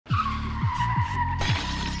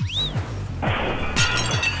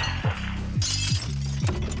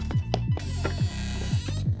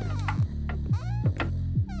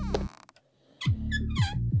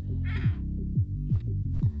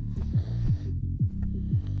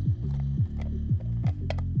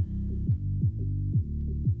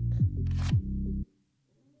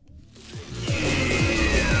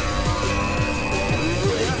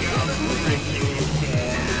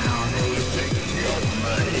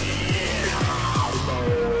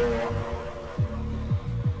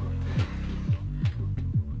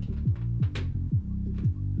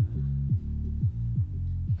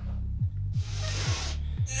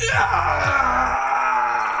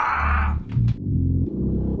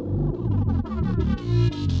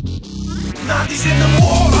Everybody's in the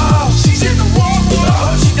water. She's in the water. I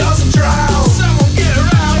hope she doesn't drown. Someone get her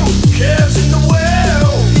out. Kev's in the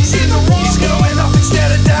well. He's in the water. He's going up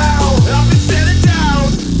instead of down. Up instead of down.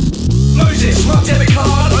 Moses, my debit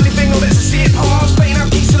card. Only thing on it's a see it pass. Paying out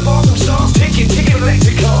keys to the bathroom stars. Ticket,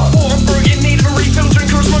 electric card. Or I'm broke in need of a refill. Drink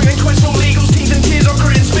or a smoke and questionable legals. Teeth and tears. I'm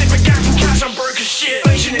gritting, spit for gap and cash. I'm broke as shit.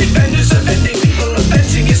 Patient vendors are vending. People are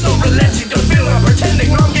venting. It's not relenting. Don't feel like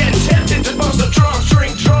pretending. I'm getting tempted to bust a drugs,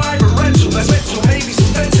 drink, drive, a rental. There's mental, maybe some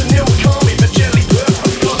fentanyl. Can't be for jelly, but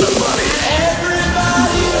I've got no money.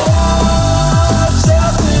 Everybody wants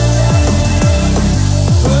something,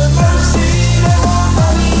 but mostly they want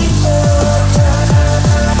money for time.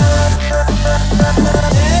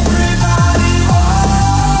 Everybody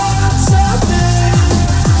wants something,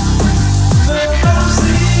 but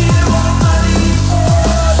mostly they want money for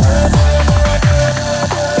time.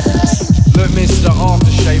 Look, Mr.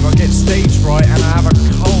 Aftershave, I get stage fright and I have a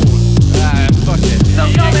cold. Fuck it.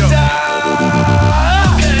 I'm coming down.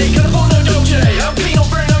 Okay, can afford no Dolce. I'm clean on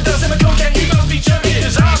brain, no dust in my cocaine. You must be joking,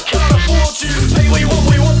 'cause I can't afford to pay what you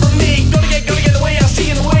want from me. Gotta get the way I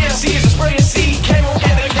see, and the way I see is a spray and see. Came on,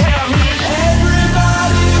 get the count.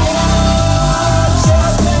 Everybody wants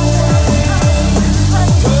something,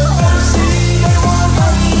 but mostly they want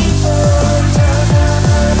money for time.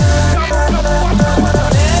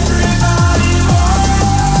 Everybody wants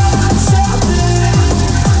something,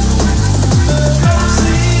 but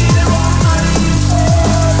mostly they want money for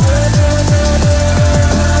time.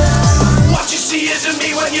 What you see isn't me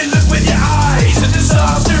when you look with your eyes. A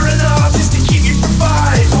disaster, an artist to keep you from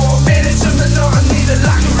 5 4 minutes of monotony, the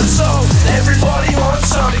lack of result. Everybody wants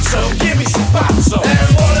something, so give me some battle. And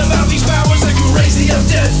what about these powers that can raise the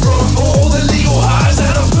undead from all the legal highs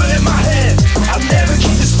that I've put in my head? I'll never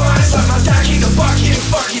keep the spines like my dad keep the bucket.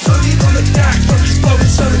 Fuck you, believe on the dack, but he's blowing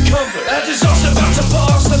southern comfort. A disaster about to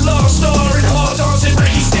pass, the last star in hard dancing,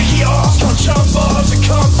 Ricky sticky ass, can't jump bars and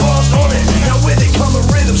can't fast on it. Now with it come a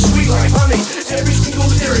rhythm sweet like honey. Every single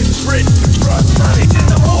lyric is written for drug money. In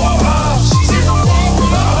the water, she's in the water.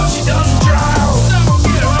 I hope she doesn't drown. Someone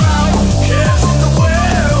get her out. Kev's in the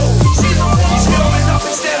well. He's in the water. He's going up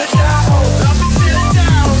instead of down. Up instead of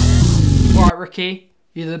down. Right, Ricky,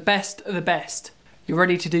 you're the best of the best. You're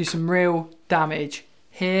ready to do some real damage.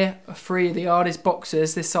 Here are 3 of the hardest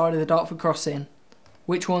boxers this side of the Dartford crossing.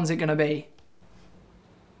 Which one's it going to be?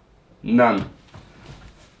 None.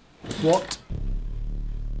 What?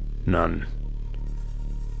 None.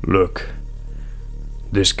 Look,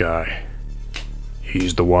 this guy,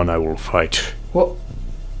 he's the one I will fight. What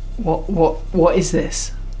is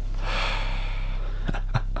this?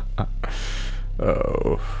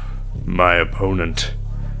 Oh, my opponent.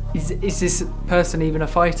 Is this person even a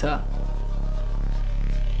fighter?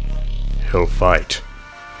 He'll fight.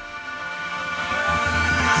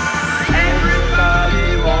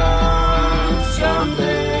 Everybody wants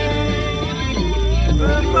something,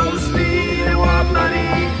 but mostly they want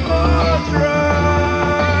money for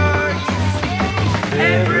drugs.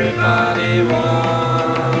 Everybody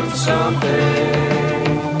wants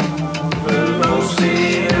something, but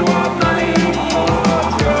mostly they want money for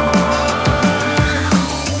drugs.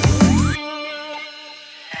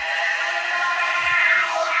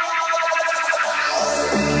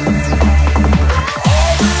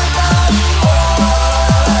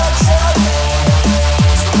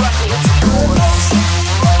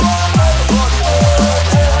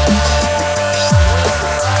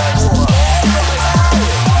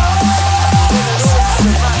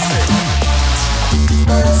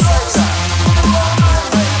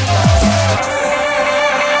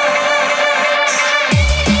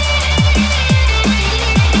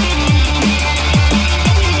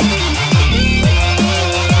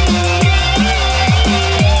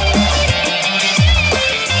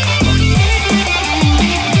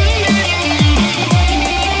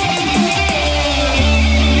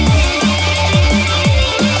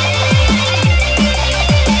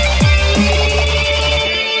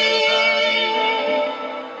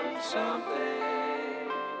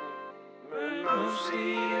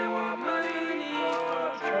 See